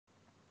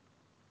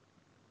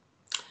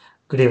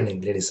Good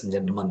evening, ladies and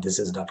gentlemen. This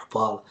is Dr.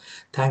 Paul.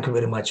 Thank you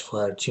very much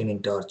for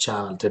tuning to our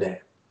channel today.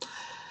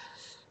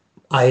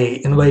 I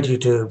invite you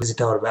to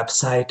visit our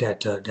website at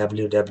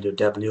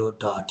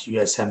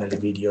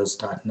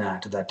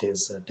www.usmlevideos.net. That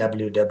is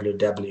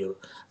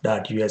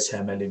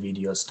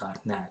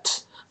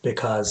www.usmlevideos.net,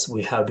 because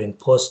we have been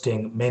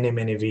posting many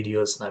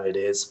videos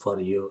nowadays for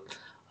you.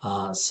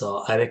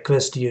 So I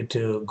request you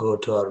to go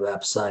to our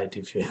website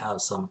if you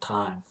have some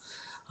time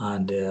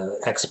and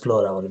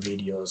explore our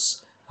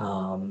videos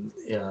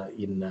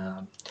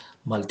in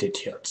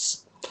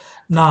multitudes.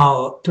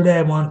 Now, today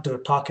I want to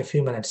talk a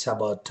few minutes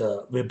about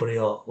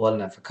Vibrio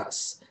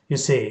Vulnificus. You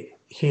see,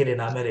 here in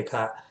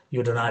America,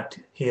 you do not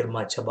hear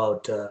much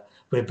about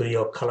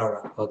Vibrio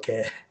cholera,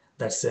 okay?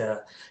 That's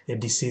a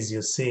disease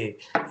you see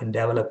in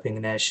developing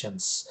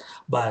nations.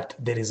 But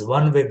there is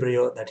one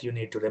Vibrio that you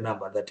need to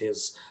remember, that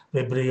is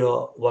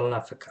Vibrio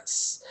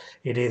vulnificus.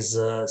 It is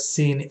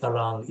seen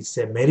along, it's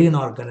a marine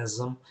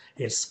organism.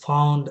 It's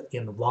found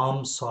in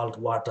warm salt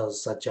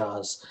waters such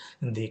as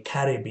in the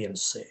Caribbean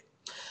Sea.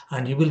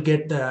 And you will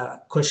get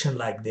the question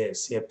like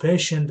this. A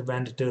patient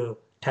went to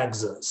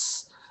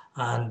Texas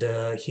and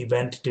he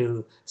went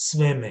to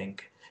swimming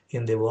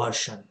in the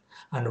ocean.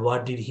 And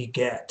what did he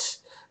get?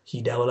 He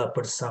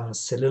developed some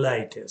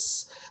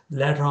cellulitis.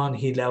 Later on,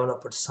 he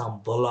developed some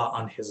bulla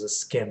on his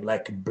skin,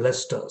 like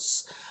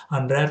blisters.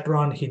 And later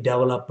on, he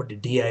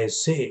developed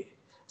DIC.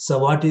 So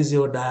what is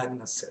your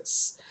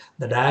diagnosis?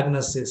 The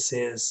diagnosis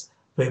is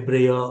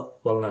Vibrio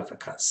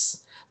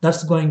vulnificus.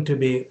 That's going to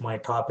be my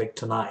topic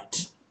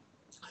tonight.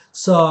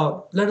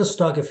 So let us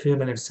talk a few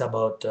minutes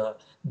about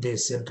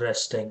this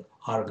interesting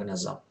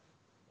organism.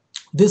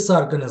 This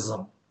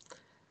organism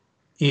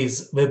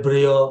is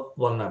Vibrio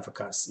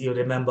vulnificus. You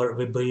remember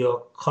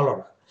Vibrio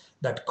cholera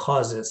that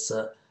causes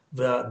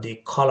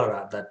the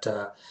cholera that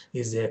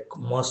is a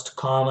most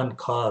common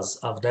cause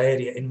of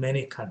diarrhea in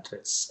many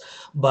countries.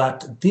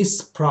 But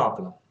this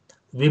problem,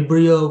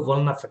 Vibrio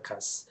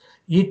vulnificus,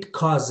 it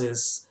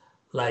causes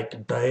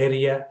like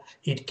diarrhea.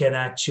 It can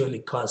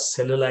actually cause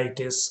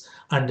cellulitis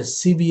and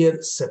severe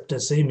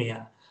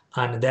septicemia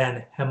and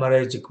then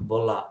hemorrhagic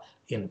bulla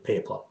in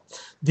people.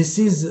 This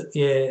is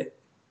a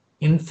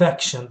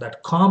infection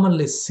that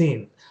commonly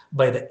seen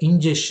by the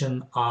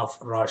ingestion of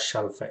raw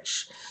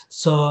shellfish.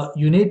 So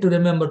you need to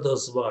remember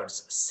those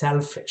words: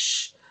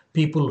 shellfish,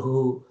 people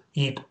who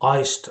eat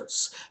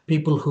oysters,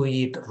 people who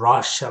eat raw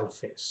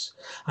shellfish,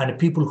 and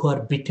people who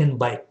are bitten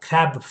by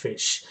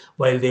crabfish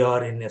while they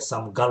are in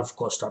some Gulf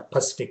Coast or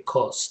Pacific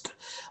Coast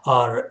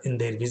or in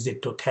their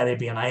visit to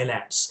Caribbean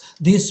islands.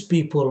 These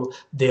people,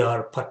 they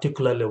are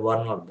particularly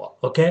vulnerable,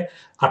 okay?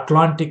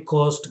 Atlantic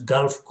coast,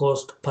 Gulf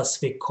Coast,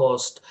 Pacific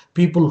Coast,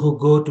 people who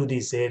go to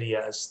these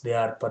areas, they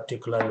are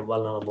particularly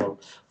vulnerable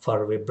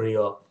for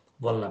Vibrio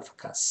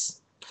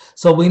vulnificus.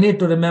 So we need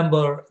to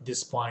remember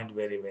this point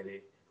very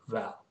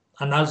well.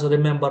 And also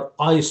remember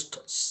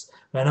oysters.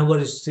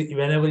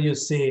 Whenever you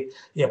see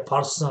a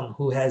person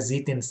who has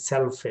eaten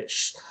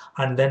shellfish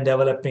and then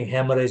developing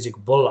hemorrhagic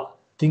bulla,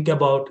 think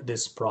about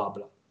this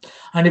problem.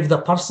 And if the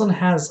person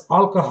has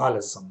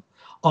alcoholism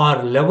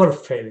or liver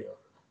failure,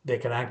 they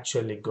can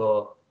actually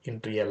go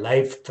into a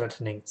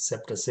life-threatening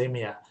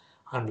septicemia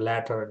and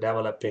later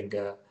developing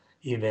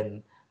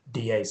even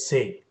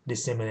DIC,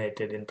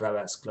 disseminated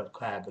intravascular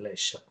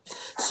coagulation.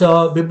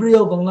 So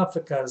Vibrio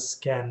vulnificus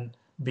can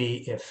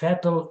be a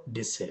fatal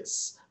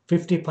disease.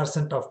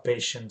 50% of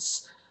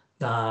patients,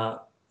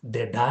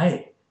 they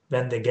die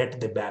when they get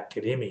the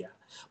bacteremia.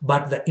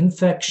 But the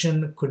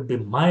infection could be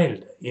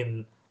mild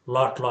in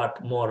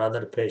lot more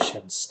other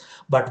patients.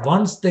 But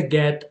once they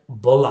get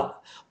bulla,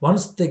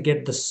 once they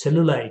get the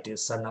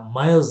cellulitis and the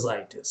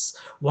myositis,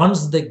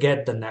 once they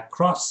get the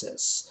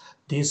necrosis,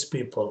 these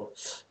people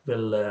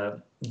will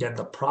get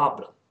the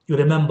problem. You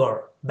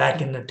remember back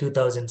in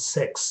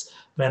 2006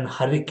 when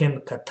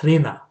Hurricane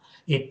Katrina,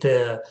 it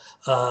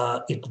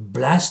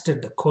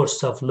blasted the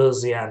coast of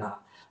Louisiana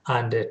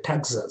and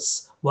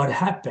Texas. What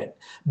happened?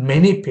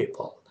 Many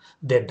people,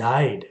 they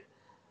died.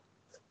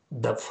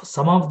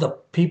 Some of the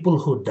people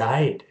who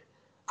died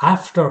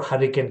after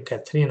Hurricane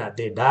Katrina,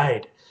 they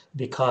died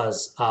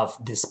because of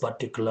this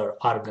particular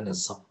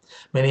organism.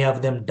 Many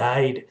of them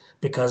died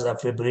because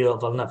of Vibrio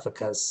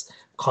vulnificus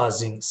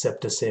causing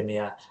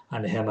septicemia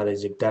and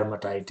hemorrhagic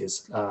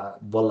dermatitis,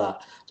 bulla,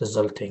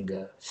 resulting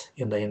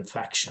in the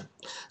infection.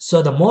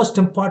 So the most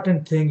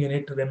important thing you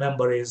need to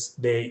remember is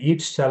they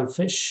eat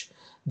shellfish,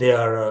 they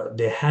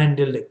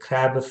handled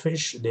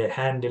crabfish, they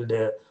handled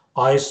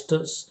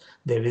oysters,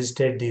 they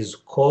visited these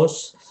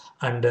coasts,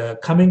 and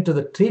coming to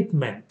the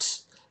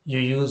treatment, you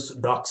use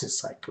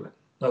doxycycline.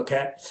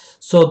 Okay,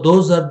 so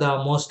those are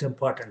the most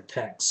important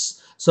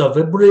things. So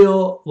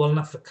Vibrio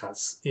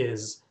vulnificus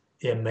is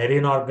a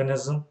marine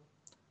organism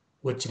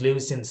which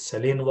lives in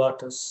saline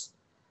waters,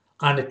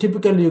 and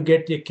typically you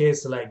get a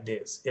case like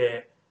this.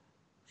 A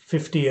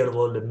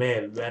 50-year-old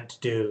male went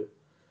to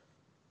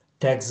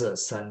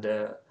Texas, and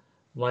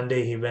one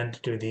day he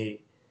went to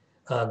the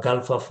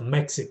Gulf of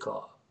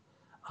Mexico,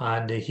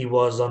 and he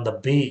was on the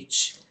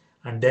beach,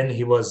 and then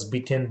he was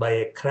bitten by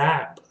a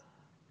crab.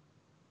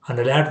 And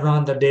later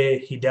on the day,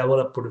 he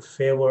developed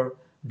fever,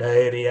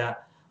 diarrhea,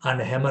 and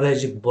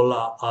hemorrhagic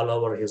bulla all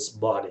over his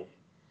body.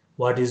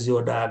 What is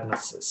your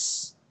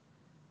diagnosis?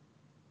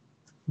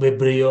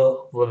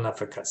 Vibrio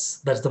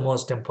Vulnificus. That's the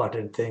most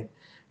important thing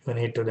you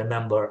need to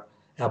remember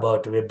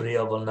about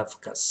Vibrio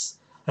Vulnificus.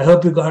 I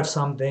hope you got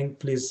something.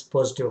 Please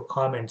post your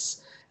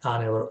comments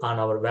on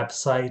our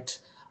website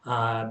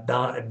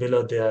down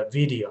below the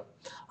video.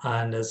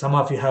 And some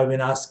of you have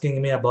been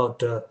asking me about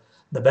the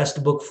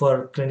best book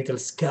for clinical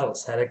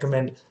skills. I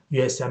recommend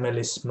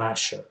USMLE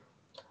Smasher.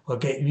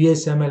 Okay,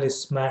 USMLE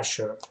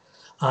Smasher.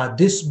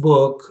 This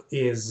book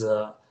is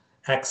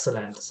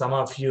excellent. Some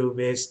of you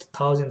waste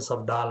thousands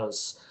of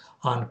dollars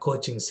on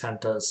coaching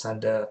centers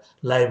and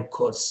live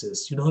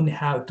courses. You don't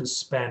have to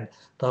spend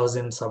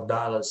thousands of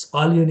dollars.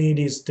 All you need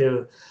is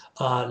to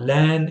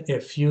learn a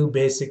few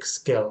basic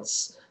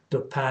skills to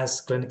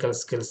pass clinical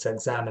skills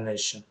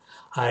examination.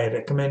 I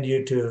recommend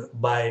you to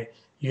buy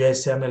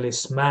USMLE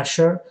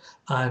Smasher,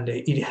 and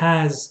it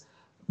has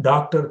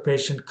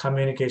doctor-patient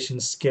communication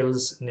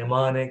skills,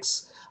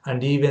 mnemonics,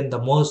 and even the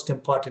most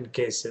important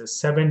cases.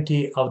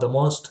 70 of the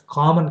most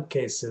common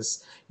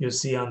cases you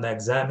see on the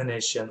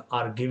examination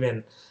are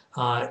given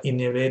in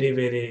a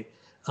very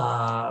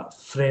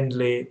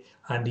friendly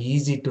and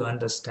easy to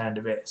understand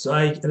way. So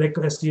I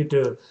request you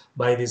to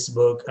buy this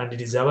book, and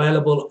it is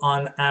available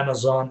on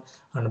Amazon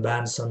and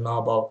Barnes and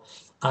Noble.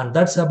 And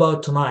that's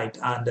about tonight.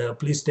 And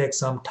please take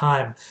some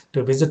time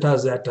to visit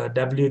us at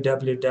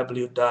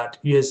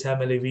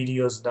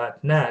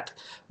www.usmlevideos.net,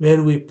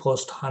 where we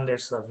post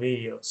hundreds of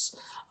videos.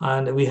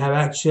 And we have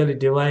actually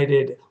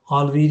divided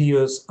all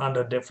videos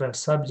under different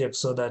subjects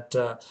so that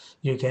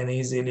you can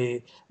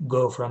easily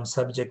go from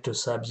subject to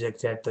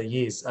subject at the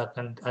ease.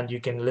 And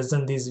you can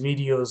listen these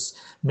videos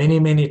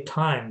many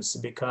times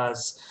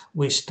because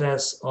we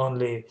stress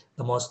only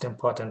the most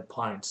important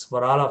points.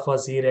 For all of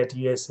us here at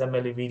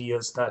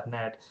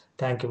usmlevideos.net,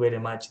 thank you very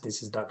much.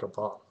 This is Dr.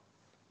 Paul.